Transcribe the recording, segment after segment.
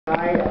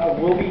I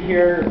will be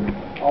here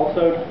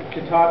also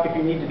to talk if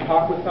you need to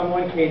talk with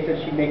someone. Kay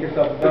said she'd make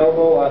herself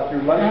available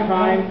through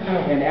lunchtime,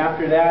 and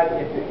after that,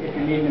 if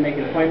you're needing to make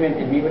an appointment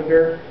and meet with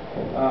her,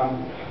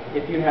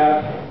 if you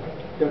have,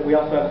 we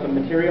also have some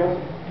materials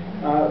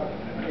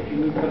if you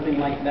need something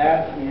like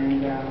that,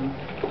 and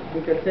I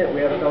think that's it.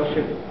 We have a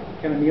fellowship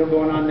kind of meal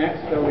going on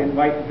next, so we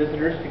invite the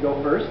visitors to go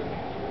first.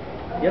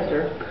 Yes,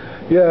 sir.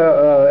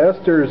 Yeah,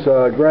 Esther's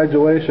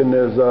graduation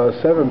is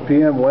 7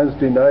 p.m.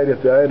 Wednesday night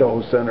at the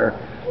Idaho Center,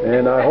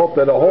 and I hope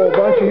that a whole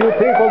bunch of you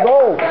people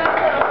go.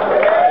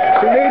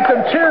 She needs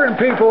some cheering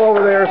people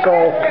over there,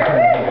 so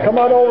come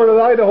on over to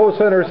the Idaho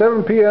Center,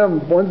 7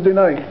 p.m. Wednesday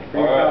night.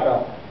 All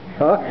right.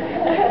 Huh?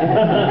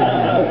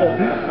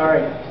 All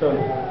right, so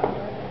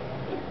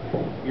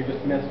you're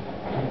dismissed.